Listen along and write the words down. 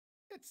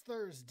It's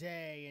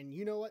Thursday, and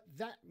you know what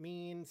that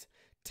means.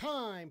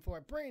 Time for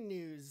a brand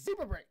new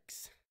Zebra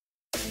Breaks.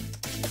 We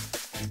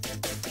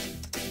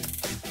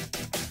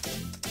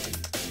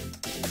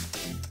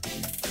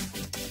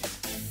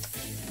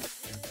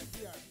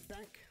are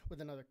back with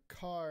another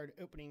card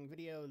opening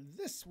video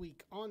this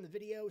week on the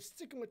video.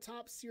 Sticking with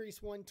Topps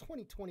Series 1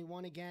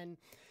 2021 again.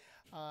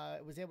 I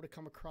was able to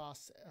come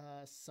across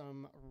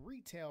some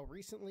retail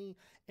recently,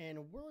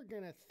 and we're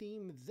going to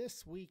theme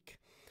this week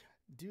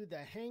do the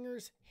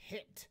hangers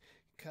hit,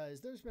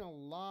 because there's been a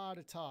lot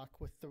of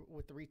talk with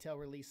the retail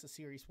release of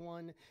Series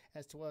 1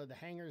 as to whether the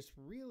hangers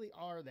really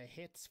are the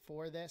hits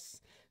for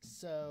this.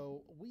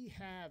 So we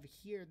have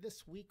here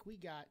this week, we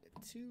got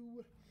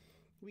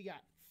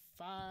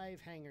 5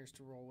 hangers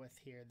to roll with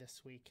here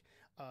this week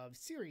of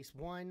Series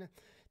 1.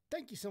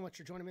 Thank you so much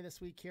for joining me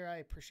this week here. I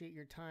appreciate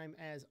your time.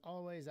 As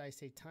always, I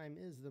say time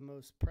is the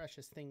most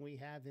precious thing we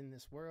have in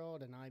this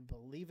world, and I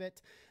believe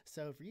it.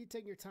 So for you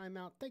taking your time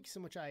out, thank you so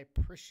much. I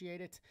appreciate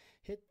it.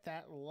 Hit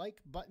that like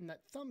button,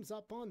 that thumbs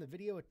up on the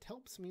video. It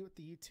helps me with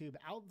the YouTube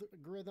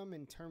algorithm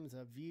in terms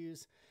of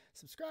views.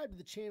 Subscribe to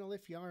the channel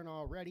if you aren't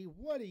already.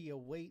 What are you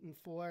waiting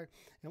for?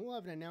 And we'll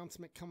have an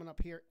announcement coming up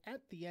here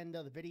at the end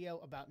of the video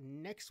about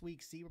next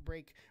week's Zebra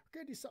Break. We're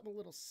going to do something a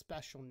little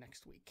special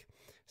next week.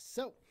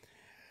 So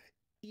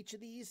each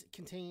of these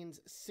contains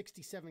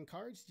 67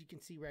 cards. You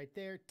can see right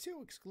there,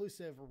 2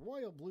 exclusive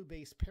Royal Blue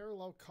Base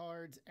parallel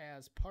cards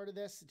as part of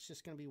this. It's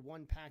just going to be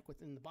one pack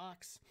within the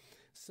box.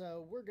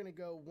 So we're going to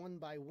go one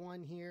by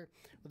one here.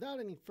 Without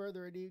any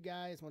further ado,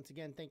 guys, once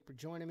again, thank you for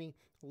joining me.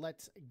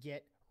 Let's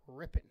get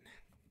ripping.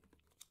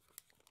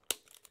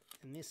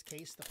 In this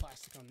case, the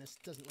plastic on this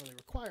doesn't really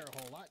require a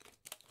whole lot.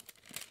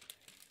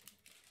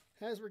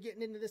 As we're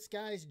getting into this,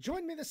 guys,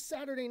 join me this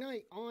Saturday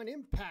night on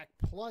Impact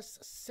Plus.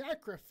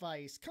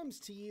 Sacrifice comes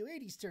to you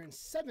 8 Eastern,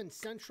 7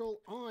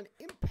 Central on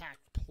Impact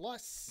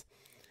Plus.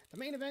 The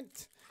main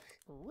event,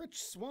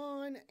 Rich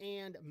Swann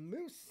and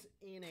Moose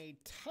in a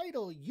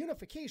title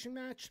unification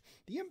match.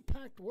 The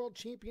Impact World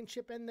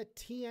Championship and the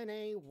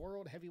TNA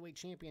World Heavyweight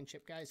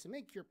Championship, guys. So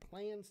make your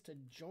plans to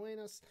join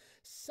us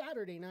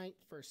Saturday night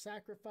for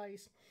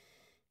Sacrifice,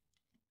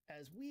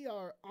 as we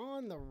are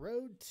on the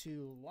road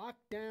to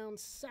Lockdown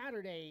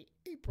Saturday,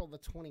 April the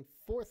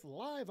 24th,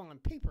 live on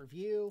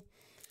pay-per-view.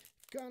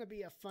 Gonna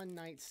be a fun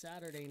night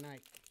Saturday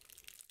night.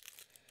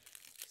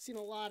 Seen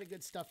a lot of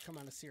good stuff come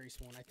out of Series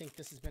 1. I think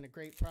this has been a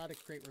great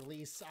product, great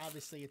release.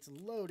 Obviously, it's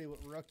loaded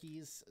with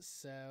rookies,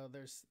 so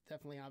there's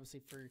definitely,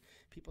 obviously, for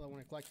people that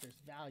want to collect, there's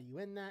value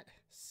in that.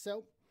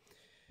 So,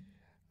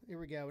 here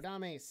we go.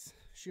 Dom Ace,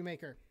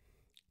 Shoemaker,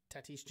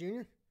 Tatis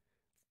Jr.,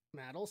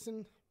 Matt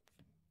Olson.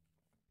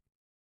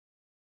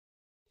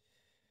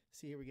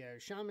 See, here we go.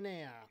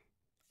 Chaminade,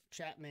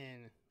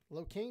 Chapman,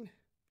 Locaine,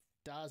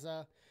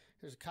 Daza.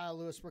 There's a Kyle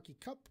Lewis rookie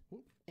cup.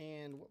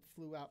 And what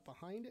flew out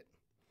behind it?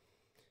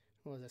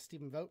 What was that?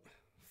 Stephen Vogt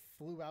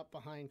flew out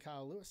behind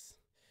Kyle Lewis.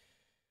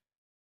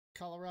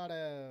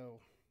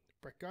 Colorado,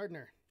 Brett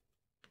Gardner.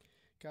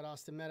 Got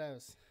Austin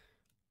Meadows.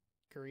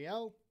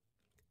 Gurriel,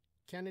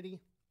 Kennedy.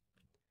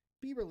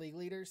 Bieber League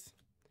leaders.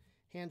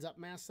 Hands up,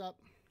 mass up.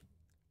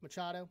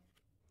 Machado.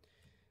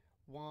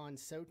 Juan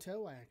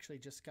Soto. I actually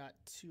just got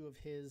 2 of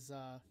his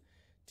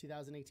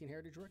 2018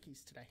 Heritage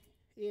rookies today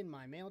in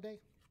my mail day.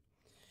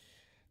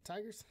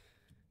 Tigers,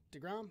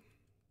 DeGrom,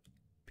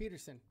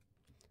 Peterson,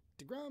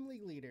 DeGrom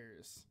League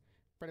leaders,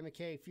 Brendan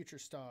McKay, Future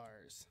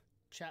Stars,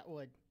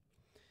 Chatwood,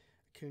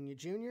 Acuna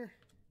Jr.,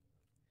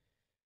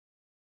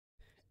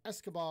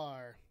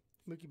 Escobar,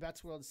 Mookie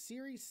Betts World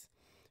Series,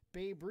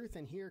 Babe Ruth,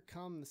 and here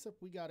comes up.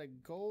 We got a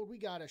gold. We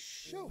got a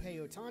Shohei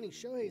Ohtani.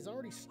 Shohei's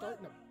already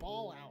starting to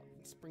ball out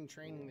in spring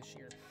training this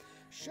year.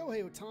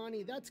 Shohei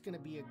Ohtani, that's going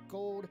to be a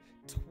gold.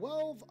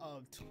 12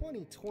 of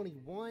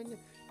 2021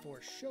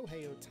 for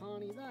Shohei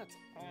Ohtani. That's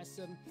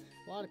awesome.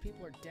 A lot of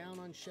people are down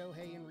on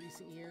Shohei in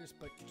recent years,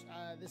 but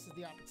this is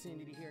the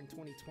opportunity here in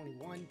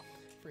 2021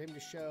 for him to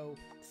show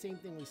the same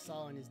thing we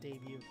saw in his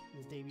debut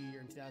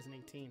year in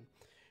 2018.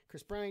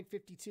 Chris Bryant,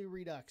 52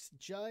 Redux.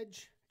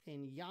 Judge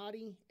and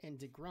Yachty and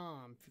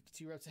DeGrom,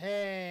 52 reps.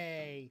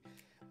 Hey,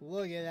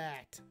 look at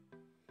that.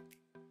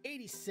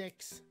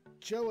 86,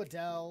 Joe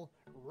Adell,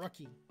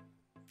 rookie.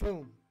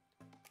 Boom.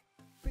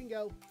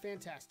 Bingo.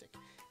 Fantastic.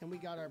 And we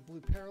got our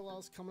blue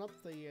parallels coming up,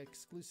 the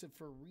exclusive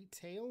for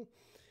retail.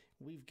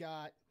 We've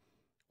got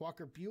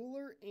Walker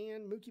Buehler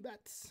and Mookie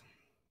Betts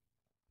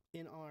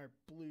in our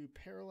blue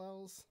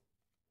parallels.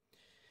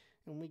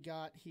 And we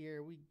got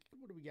here,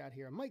 what do we got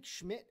here? A Mike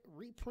Schmidt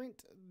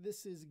reprint.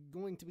 This is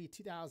going to be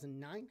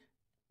 2009.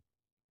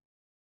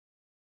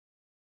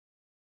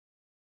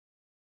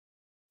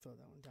 Throw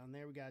that one down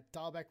there. We got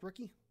Dahlbeck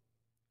rookie.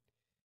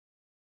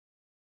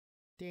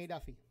 Danny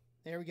Duffy.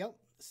 There we go.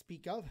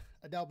 Speak of,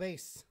 Adele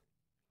Base.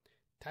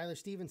 Tyler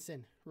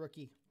Stevenson,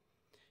 rookie.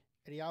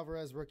 Eddie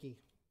Alvarez, rookie.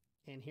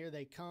 And here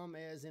they come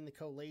as in the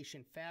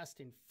collation. Fast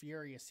and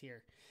furious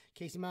here.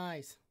 Casey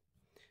Mize.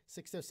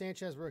 Sixto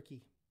Sanchez,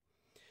 rookie.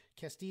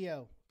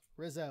 Castillo,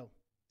 Rizzo,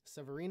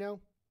 Severino,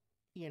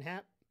 Ian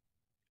Happ,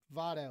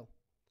 Votto,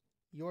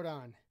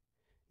 Jordan,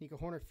 Nico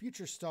Horner,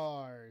 Future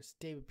Stars.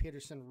 David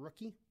Peterson,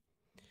 rookie.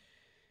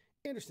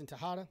 Anderson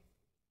Tejada.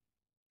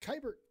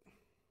 Kybert.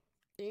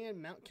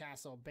 And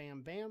Mountcastle,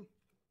 Bam Bam.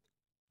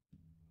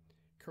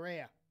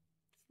 Correa,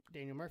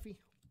 Daniel Murphy.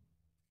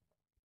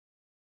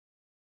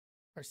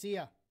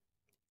 Garcia,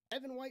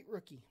 Evan White,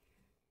 rookie.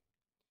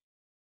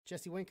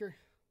 Jesse Winker.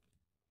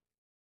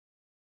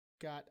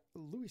 Got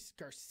Luis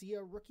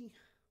Garcia, rookie.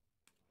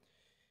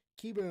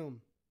 Keyboom,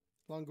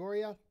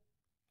 Longoria,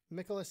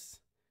 Mikolas,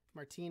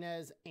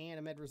 Martinez, and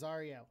Ahmed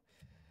Rosario.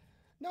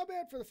 Not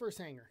bad for the first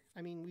hanger.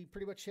 I mean, we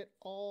pretty much hit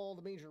all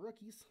the major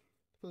rookies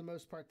for the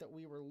most part that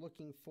we were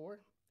looking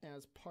for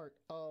as part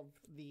of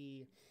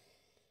the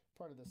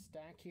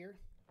stack here.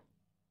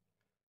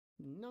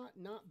 Not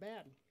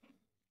bad.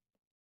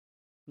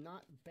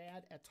 Not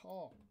bad at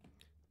all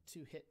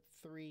to hit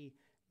 3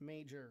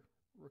 major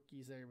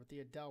rookies there with the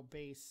Adele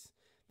base,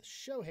 the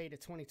Shohei to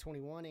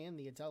 2021, and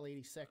the Adele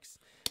 86.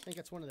 I think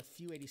that's one of the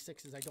few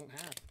 86s I don't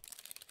have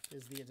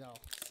is the Adele.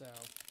 So,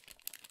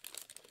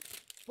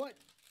 but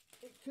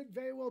it could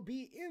very well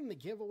be in the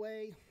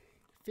giveaway.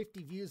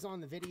 50 views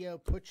on the video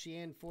puts you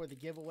in for the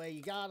giveaway.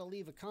 You got to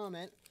leave a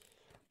comment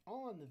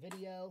on the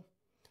video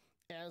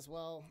as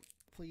well.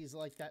 Please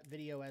like that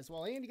video as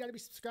well. And you got to be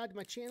subscribed to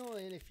my channel.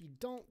 And if you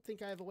don't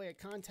think I have a way of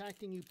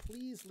contacting you,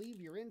 please leave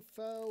your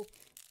info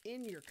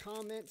in your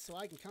comments so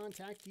I can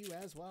contact you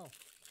as well.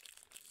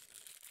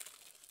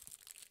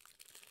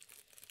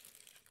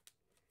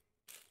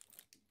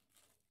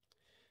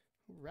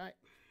 All right.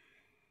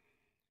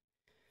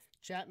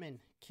 Chapman,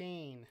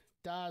 Kane,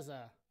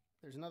 Daza.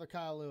 There's another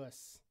Kyle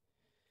Lewis.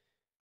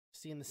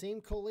 Seeing the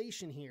same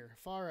collation here.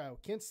 Faro,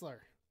 Kinsler,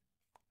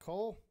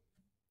 Cole.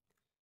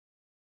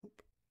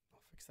 Oop, I'll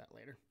fix that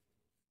later.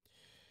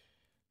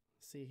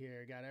 Let's see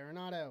here. Got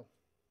Arenado.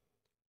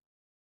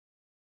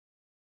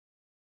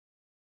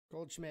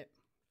 Goldschmidt.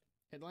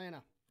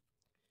 Atlanta.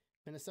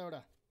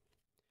 Minnesota.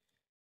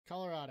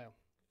 Colorado.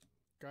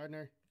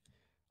 Gardner.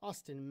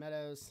 Austin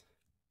Meadows.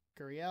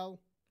 Gurriel.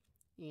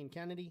 Ian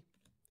Kennedy.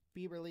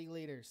 Bieber League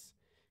leaders.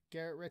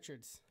 Garrett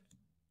Richards.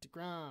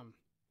 DeGrom.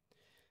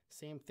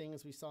 Same thing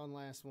as we saw in the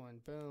last one.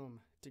 Boom.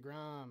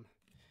 DeGrom.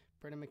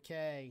 Brendan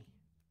McKay.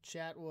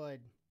 Chatwood.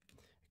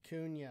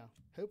 Acuna.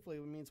 Hopefully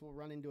it means we'll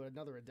run into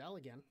another Adele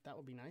again. That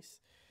would be nice.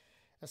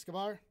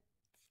 Escobar.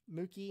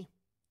 Mookie.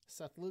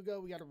 Seth Lugo.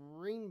 We got a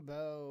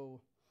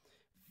rainbow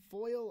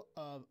foil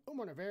of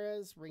Omar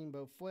Narvaez.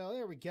 Rainbow foil.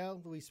 There we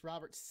go. Luis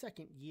Roberts,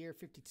 second year.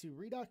 52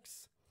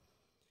 Redux.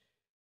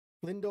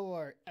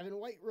 Lindor. Evan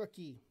White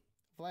rookie.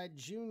 Vlad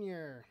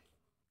Jr.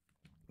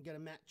 We got a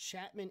Matt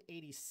Chapman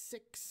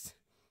 86.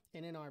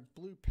 And in our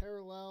blue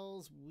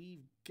parallels,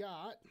 we've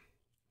got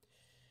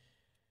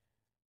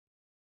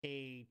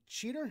a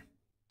Cheater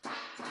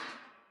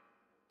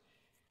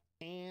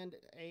and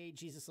a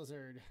Jesus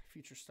Lizard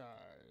Future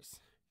Stars.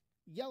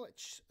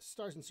 Yelich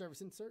Stars and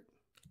Service insert.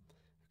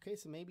 Okay,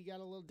 so maybe got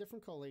a little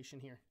different collation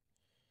here.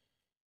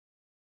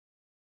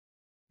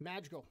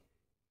 Magical.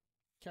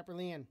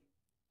 Kepperlian.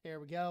 There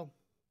we go.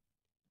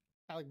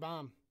 Alec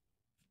Baum.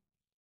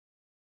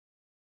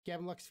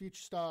 Gavin Lux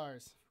Future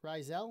Stars.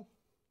 Rizal.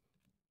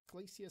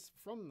 Iglesias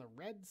from the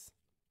Reds.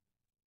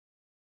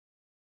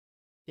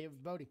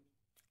 David Bodie.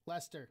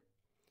 Lester.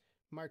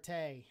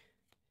 Marte.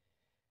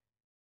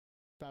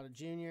 Bowder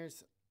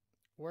Juniors.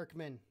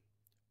 Workman.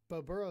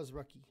 Bo Burrows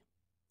rookie.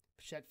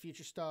 Pichette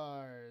Future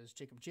Stars.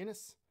 Jacob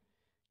Ginnis.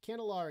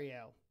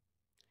 Candelario.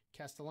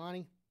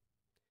 Castellani.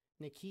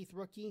 Nick Heath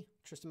rookie.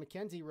 Tristan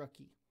McKenzie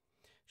rookie.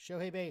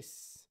 Shohei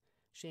base.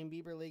 Shane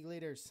Bieber League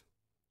leaders.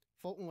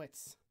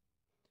 Fultonwitz.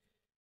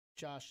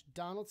 Josh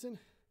Donaldson.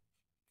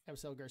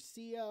 Emerson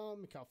Garcia,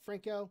 Miguel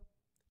Franco,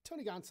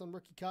 Tony Gonsolin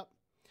Rookie Cup,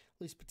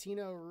 Luis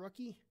Patino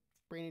Rookie,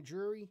 Brandon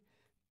Drury,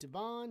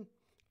 Debon,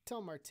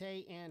 Tel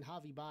Marte, and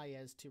Javi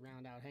Baez to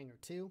round out Hanger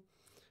 2.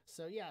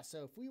 So yeah,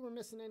 so if we were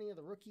missing any of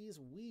the rookies,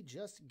 we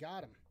just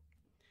got them.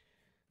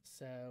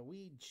 So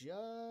we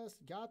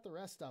just got the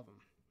rest of them.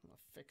 I'm going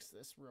to fix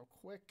this real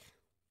quick.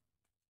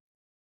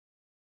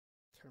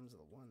 In terms of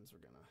the ones we're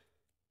going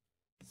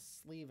to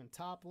sleeve and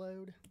top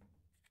load.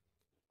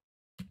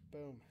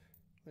 Boom.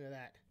 Look at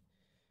that.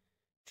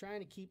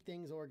 Trying to keep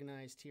things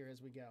organized here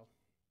as we go.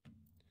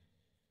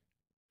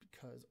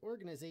 Because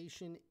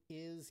organization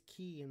is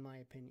key in my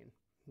opinion.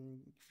 And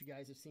if you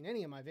guys have seen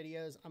any of my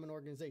videos, I'm an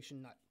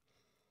organization nut.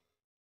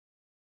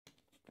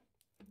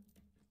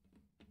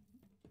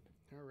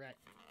 All right.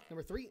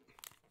 Number 3.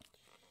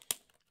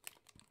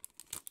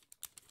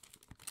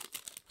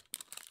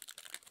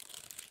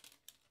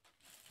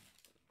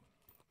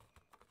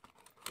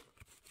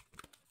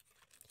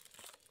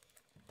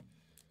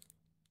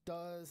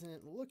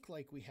 Doesn't look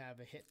like we have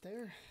a hit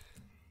there.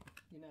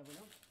 You never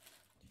know.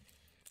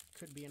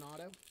 Could be an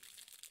auto.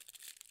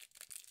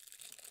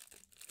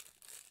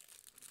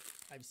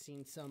 I've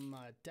seen some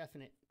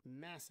definite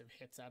massive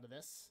hits out of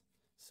this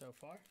so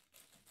far.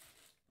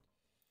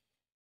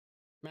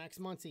 Max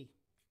Muncy,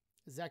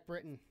 Zach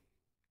Britton,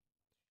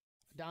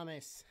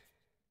 Adames. Let's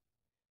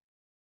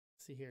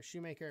see here.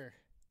 Shoemaker,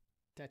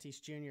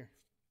 Tatis Jr.,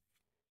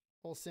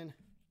 Olsen,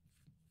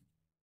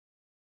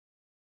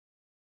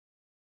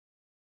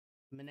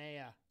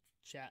 Manea,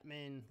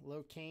 Chapman,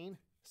 Locane.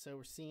 So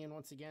we're seeing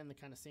once again the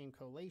kind of same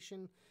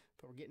collation,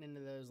 but we're getting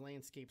into those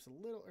landscapes a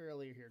little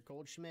earlier here.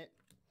 Goldschmidt,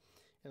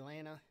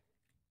 Atlanta,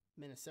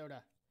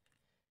 Minnesota,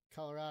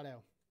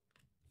 Colorado.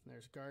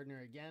 There's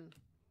Gardner again.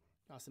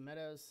 Austin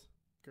Meadows,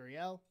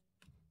 Gurriel,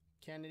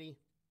 Kennedy,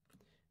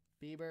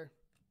 Bieber.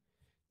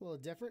 A little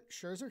different.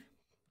 Scherzer,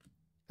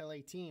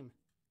 LA team.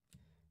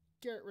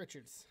 Garrett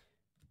Richards,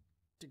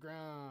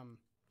 DeGrom,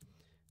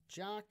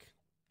 Jock,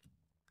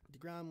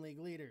 DeGrom League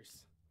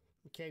leaders.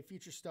 McKay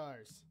Future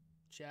Stars,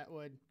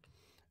 Chatwood,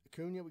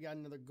 Acuna. We got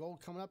another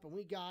gold coming up, and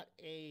we got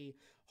a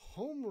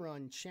home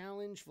run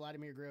challenge.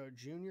 Vladimir Guerrero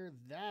Jr.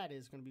 That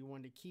is going to be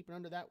one to keep. And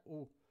under that,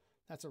 oh,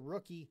 that's a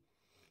rookie.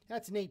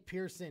 That's Nate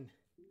Pearson.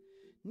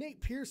 Nate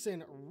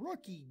Pearson,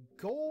 rookie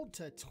gold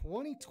to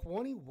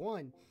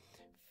 2021.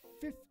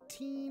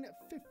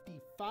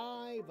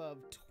 1555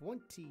 of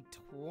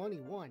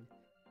 2021.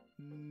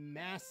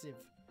 Massive,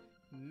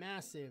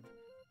 massive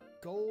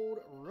gold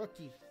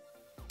rookie.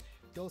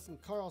 Dawson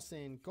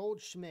Carlson,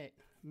 Goldschmidt,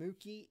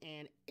 Mookie,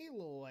 and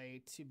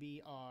Aloy to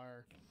be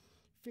our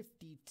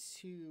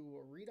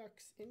 52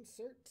 Redux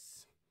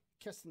inserts.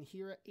 Keston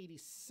Hira,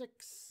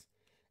 86.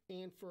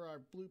 And for our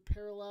blue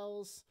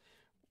parallels,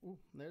 ooh,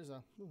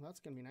 that's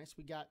going to be nice.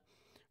 We got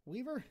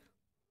Weaver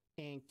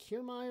and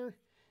Kiermaier,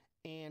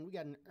 and we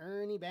got an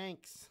Ernie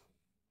Banks.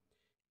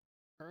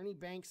 Ernie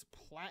Banks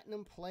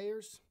Platinum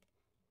Players.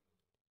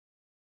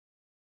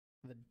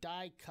 The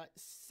die cut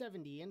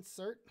 70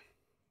 insert.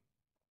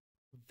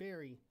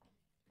 Very,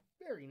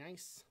 very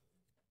nice.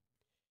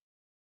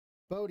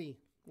 Bodie,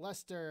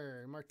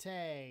 Lester,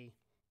 Marte.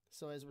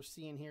 So as we're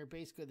seeing here,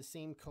 basically the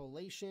same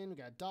collation. We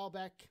got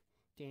Dahlbeck,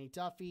 Danny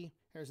Duffy.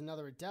 Here's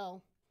another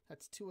Adele.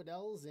 That's 2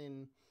 Adeles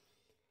in,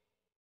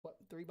 what,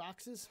 3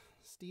 boxes?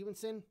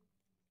 Stevenson,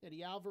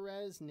 Eddie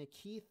Alvarez, Nick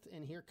Heath,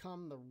 and here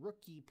come the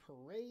rookie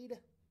parade.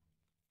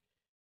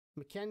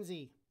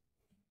 McKenzie,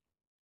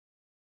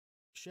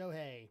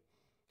 Shohei,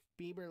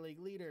 Bieber League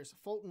leaders,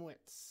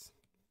 Fultonwitz,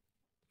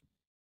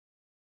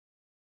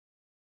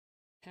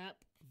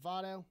 Hap,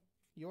 Votto,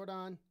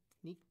 Jordan,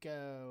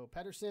 Nico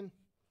Pedersen,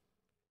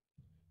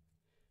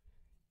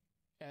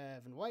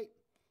 Evan White,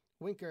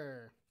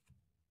 Winker,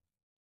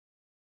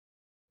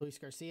 Luis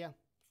Garcia,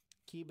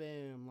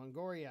 Keyboom,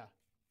 Longoria,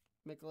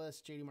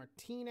 Nicholas, JD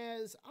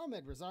Martinez,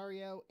 Ahmed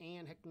Rosario,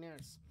 and Hector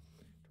Neris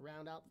to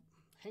round out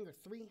Hanger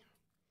 3.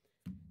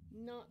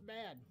 Not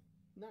bad.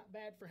 Not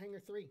bad for Hanger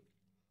 3.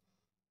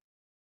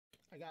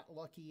 I got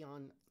lucky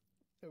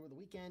over the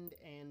weekend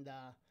and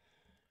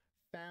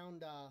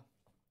found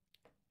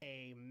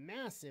a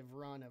massive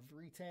run of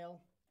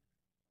retail.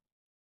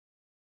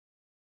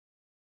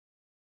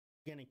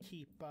 Gonna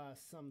keep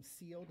some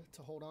sealed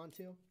to hold on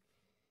to.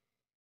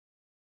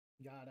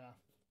 Got a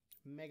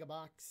mega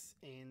box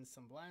and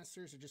some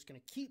blasters. Are just gonna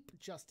keep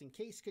just in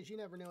case, because you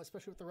never know,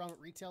 especially with the run at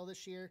retail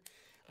this year.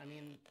 I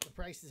mean, the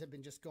prices have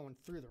been just going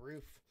through the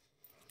roof.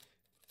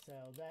 So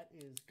that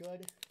is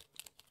good.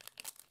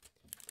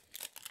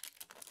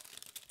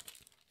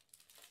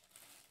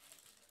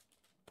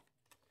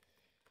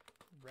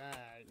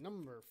 Right,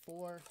 number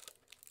 4.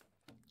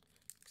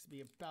 Looks to be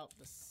about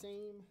the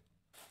same.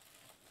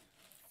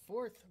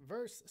 4th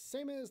verse,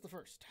 same as the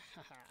 1st.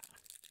 Haha.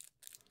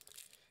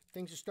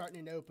 Things are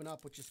starting to open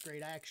up, which is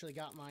great. I actually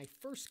got my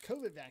first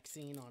COVID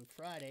vaccine on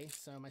Friday,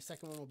 so my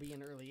second one will be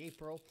in early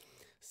April.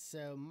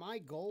 So my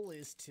goal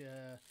is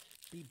to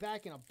be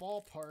back in a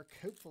ballpark,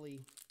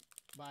 hopefully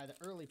by the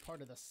early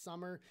part of the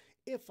summer.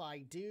 If I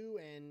do,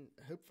 and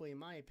hopefully, in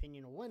my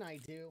opinion, when I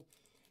do,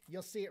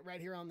 you'll see it right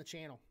here on the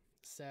channel.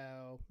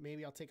 So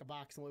maybe I'll take a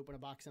box and we'll open a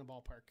box in a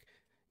ballpark.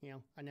 You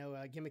know, I know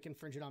Gimmick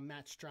infringed on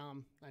Matt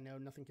Strom. I know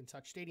Nothing Can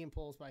Touch Stadium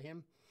pulls by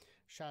him.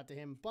 Shout out to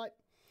him. But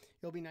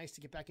it'll be nice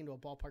to get back into a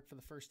ballpark for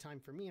the first time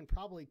for me in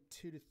probably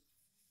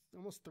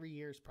almost 3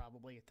 years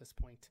probably at this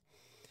point.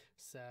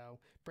 So,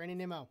 Brandon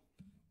Nimmo.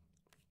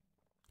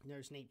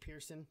 There's Nate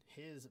Pearson,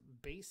 his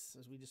base,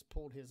 as we just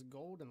pulled his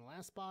gold in the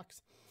last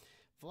box.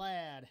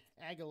 Vlad,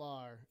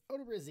 Aguilar,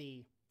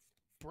 Odorizzi,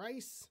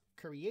 Bryce,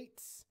 Curry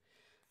Yates,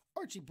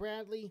 Archie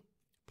Bradley,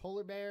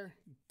 Polar Bear,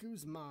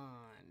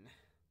 Guzman.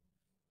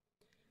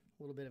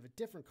 A little bit of a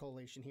different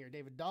collation here.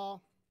 David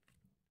Dahl,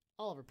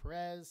 Oliver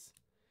Perez,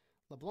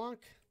 LeBlanc,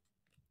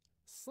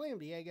 Slam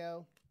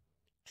Diego,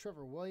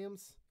 Trevor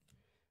Williams,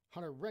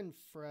 Hunter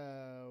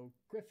Renfroe,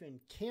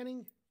 Griffin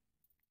Canning,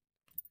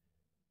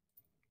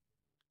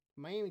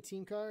 Miami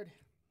team card,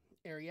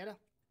 Arrieta,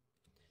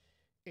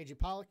 AJ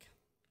Pollock.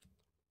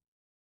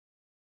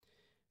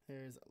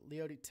 There's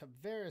Leody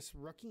Taveras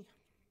rookie,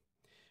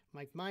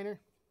 Mike Minor,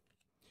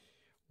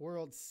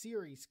 World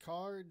Series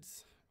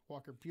cards,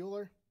 Walker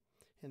Buehler,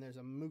 and there's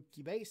a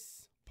Mookie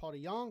base, Paul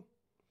DeJong,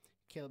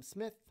 Caleb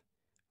Smith,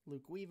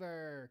 Luke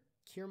Weaver,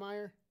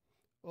 Kiermaier.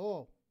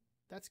 Oh,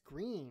 that's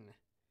green.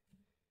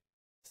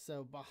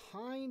 So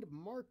behind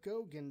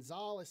Marco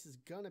Gonzalez is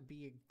going to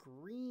be a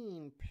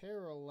green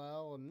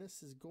parallel, and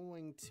this is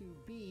going to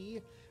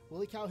be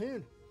Willie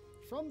Calhoun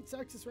from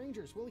Texas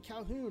Rangers. Willie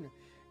Calhoun,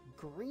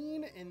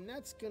 green, and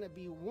that's going to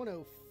be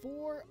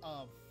 104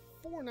 of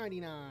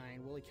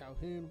 499. Willie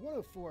Calhoun,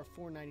 104,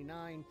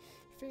 499.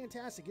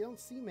 Fantastic. You don't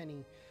see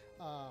many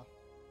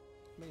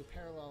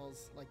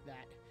parallels like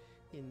that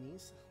in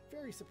these.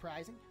 Very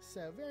surprising.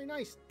 So very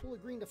nice. Pull a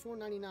green to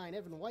 499.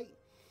 Evan White,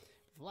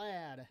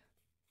 Vlad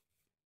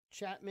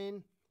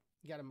Chapman.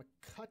 You got a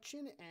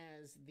McCutcheon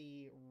as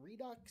the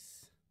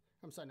Redux.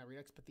 I'm sorry, not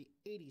Redux, but the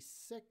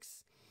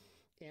 86.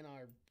 And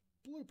our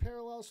blue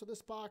parallels for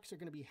this box are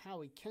going to be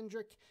Howie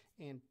Kendrick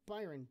and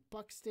Byron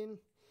Buxton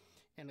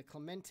and a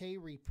Clemente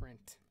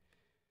reprint.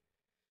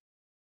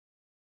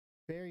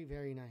 Very,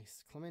 very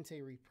nice.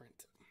 Clemente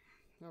reprint.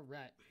 All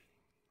right.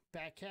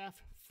 Back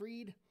half,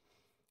 Freed,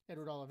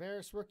 Edward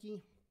Olivares,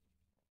 rookie.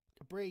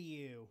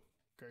 Abreu,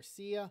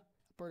 Garcia,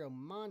 Alberto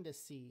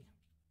Mondesi.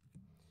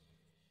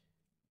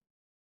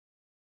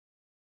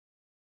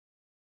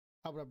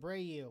 Albert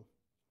Abreu,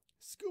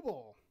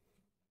 Skubal,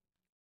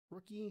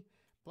 rookie.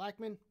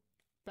 Blackman,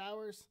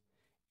 Bowers,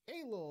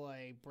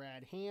 Aloy,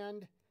 Brad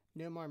Hand,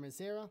 Nomar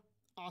Mazera,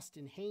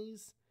 Austin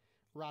Hayes,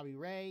 Robbie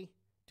Ray,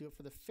 Do It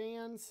For The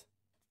Fans,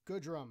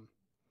 Goodrum.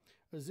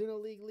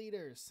 Ozuna League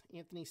leaders,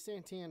 Anthony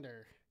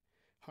Santander,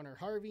 Hunter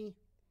Harvey,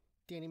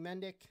 Danny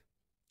Mendick,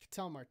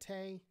 Ketel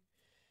Marte,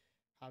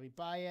 Javi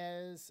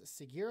Baez,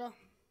 Segura,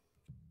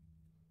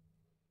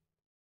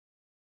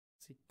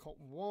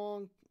 Colton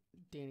Wong,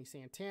 Danny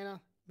Santana,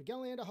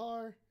 Miguel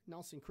Andujar,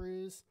 Nelson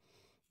Cruz,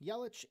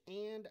 Yelich,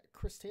 and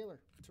Chris Taylor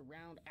to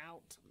round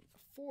out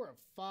 4 of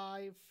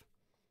 5.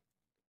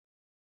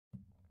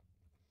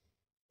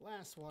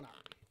 Last one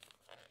up.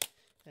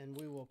 And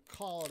we will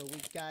call it a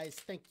week, guys.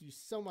 Thank you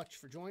so much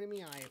for joining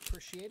me. I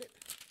appreciate it.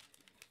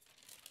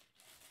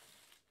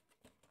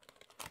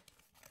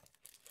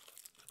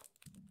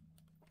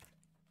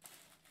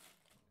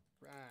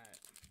 Right.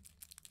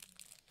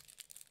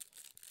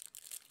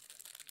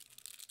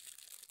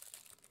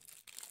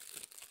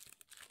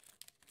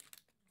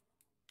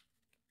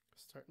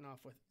 Starting off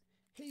with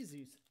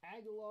Jesus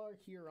Aguilar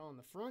here on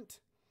the front.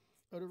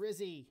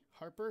 Odorizzi,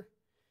 Harper,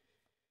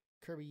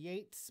 Kirby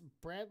Yates,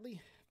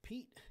 Bradley,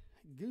 Pete,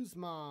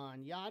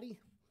 Guzman, Yachty.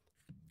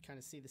 Kind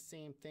of see the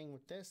same thing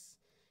with this.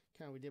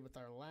 Kind of we did with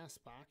our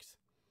last box.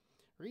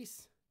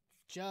 Reese,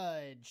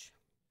 Judge,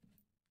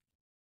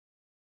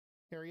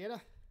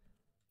 Arrieta,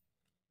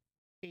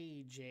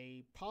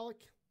 AJ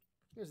Pollock.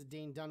 There's a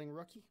Dane Dunning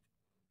rookie.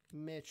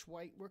 Mitch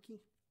White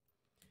rookie.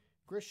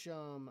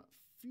 Grisham,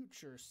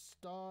 Future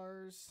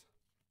Stars.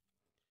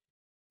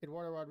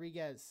 Eduardo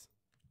Rodriguez,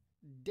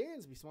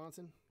 Dansby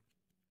Swanson,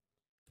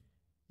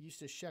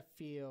 Eustace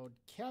Sheffield,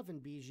 Kevin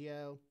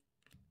Biggio,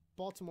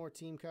 Baltimore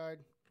team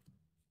card,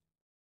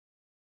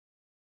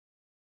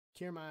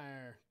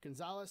 Kiermaier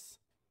Gonzalez,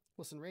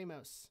 Wilson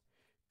Ramos,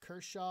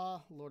 Kershaw,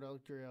 Lord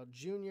Elgrill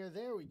Jr.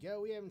 There we go.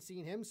 We haven't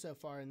seen him so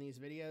far in these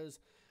videos.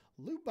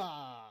 Lou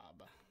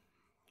Bob,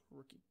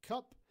 Rookie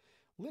Cup,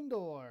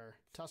 Lindor,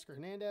 Tusker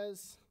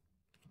Hernandez.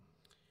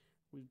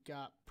 We've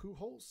got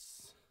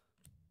Pujols,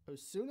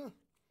 Osuna.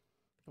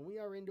 And we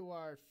are into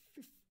our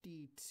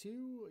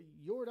 52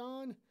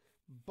 Jordan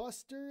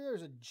Buster.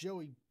 There's a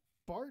Joey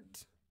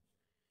Bart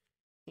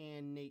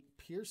and Nate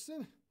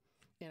Pearson.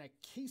 And a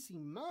Casey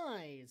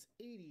Mize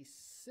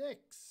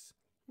 86.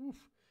 Oof,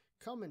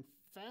 coming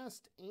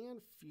fast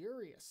and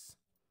furious.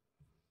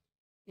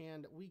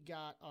 And we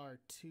got our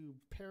 2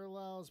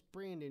 parallels,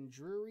 Brandon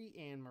Drury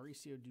and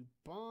Mauricio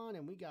Dubon.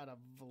 And we got a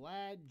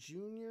Vlad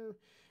Jr.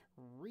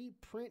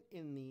 reprint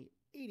in the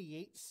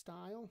 88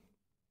 style.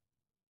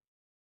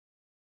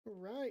 All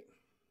right,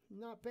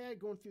 not bad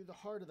going through the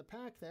heart of the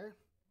pack there.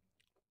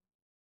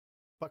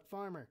 Buck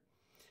Farmer,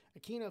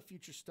 Aquino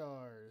Future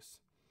Stars,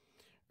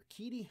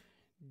 Urquidy,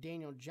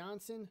 Daniel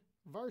Johnson,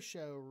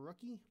 Varsho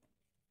rookie,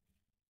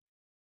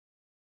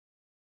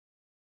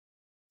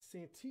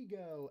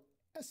 Santiago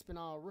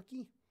Espinal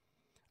rookie,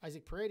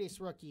 Isaac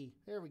Paredes rookie.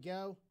 There we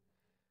go.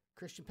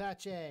 Christian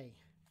Pache,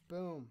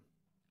 boom.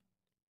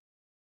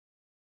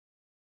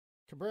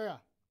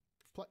 Cabrera,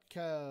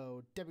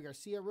 Plutko, Debbie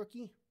Garcia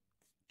rookie.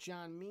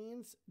 John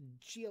Means,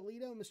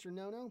 Giolito, Mr.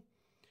 Nono,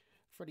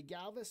 Freddie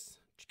Galvis,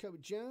 Jacoby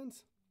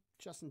Jones,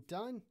 Justin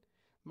Dunn,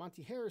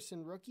 Monty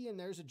Harrison, rookie, and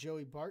there's a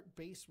Joey Bart,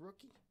 base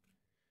rookie.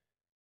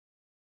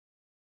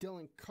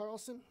 Dylan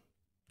Carlson,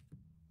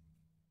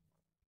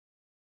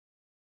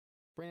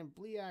 Brandon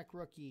Bliak,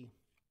 rookie.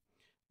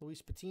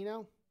 Luis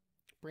Patino,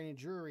 Brandon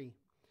Drury,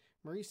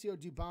 Mauricio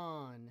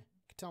Dubon,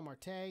 Ketel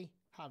Marte,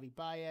 Javi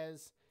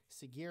Baez,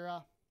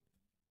 Segura,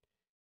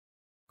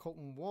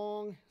 Colton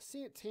Wong,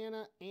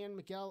 Santana, and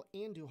Miguel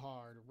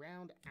Andujar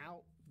round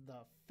out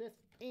the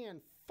 5th and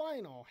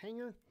final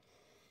hanger.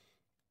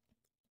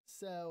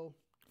 So,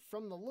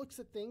 from the looks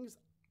of things,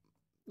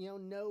 you know,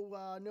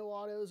 no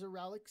autos or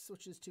relics,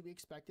 which is to be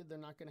expected. They're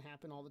not going to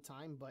happen all the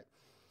time, but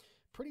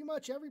pretty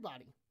much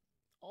everybody,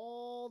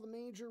 all the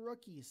major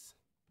rookies.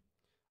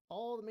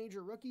 All the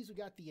major rookies. We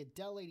got the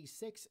Adele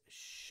 86,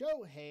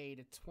 Shohei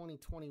to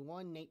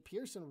 2021, Nate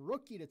Pearson,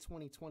 rookie to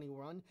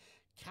 2021,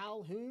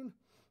 Calhoun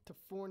to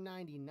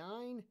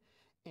 499,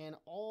 and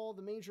all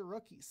the major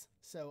rookies.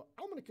 So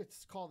I'm going to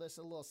call this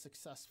a little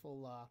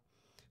successful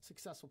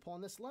successful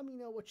pulling this. Let me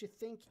know what you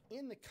think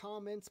in the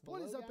comments below.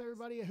 What is up,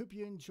 everybody? I hope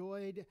you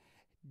enjoyed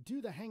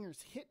Do the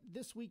Hangers Hit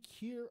this week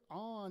here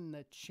on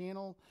the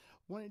channel.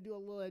 Want to do a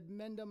little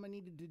addendum. I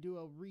needed to do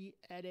a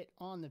re-edit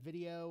on the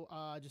video,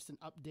 just an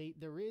update.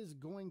 There is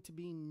going to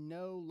be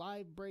no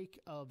live break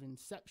of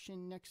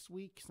Inception next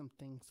week. Some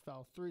things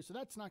fell through, so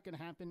that's not going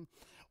to happen.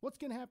 What's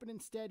going to happen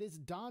instead is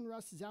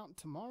Donruss is out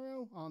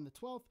tomorrow on the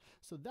 12th,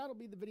 so that'll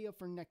be the video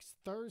for next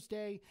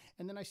Thursday.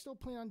 And then I still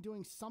plan on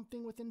doing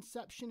something with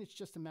Inception. It's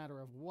just a matter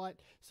of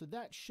what. So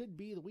that should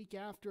be the week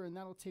after, and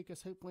that'll take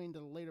us hopefully into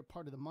the later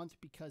part of the month,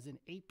 because in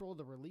April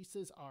the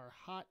releases are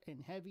hot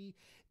and heavy.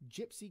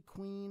 Gypsy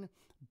Queen,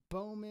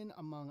 Bowman,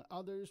 among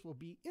others, will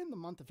be in the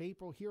month of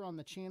April here on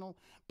the channel.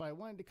 But I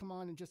wanted to come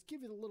on and just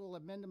give you a little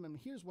addendum, and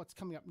here's what's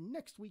coming up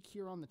next week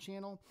here on the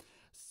channel.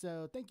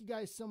 So thank you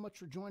guys so much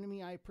for joining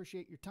me. I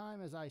appreciate your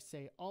time, as I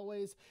say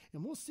always,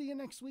 and we'll see you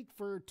next week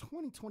for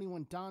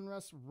 2021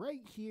 Donruss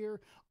right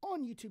here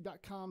on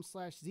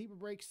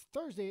youtube.com/ZebraBreaks,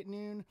 Thursday at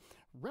noon,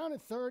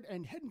 rounded third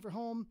and heading for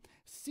home.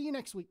 See you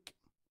next week.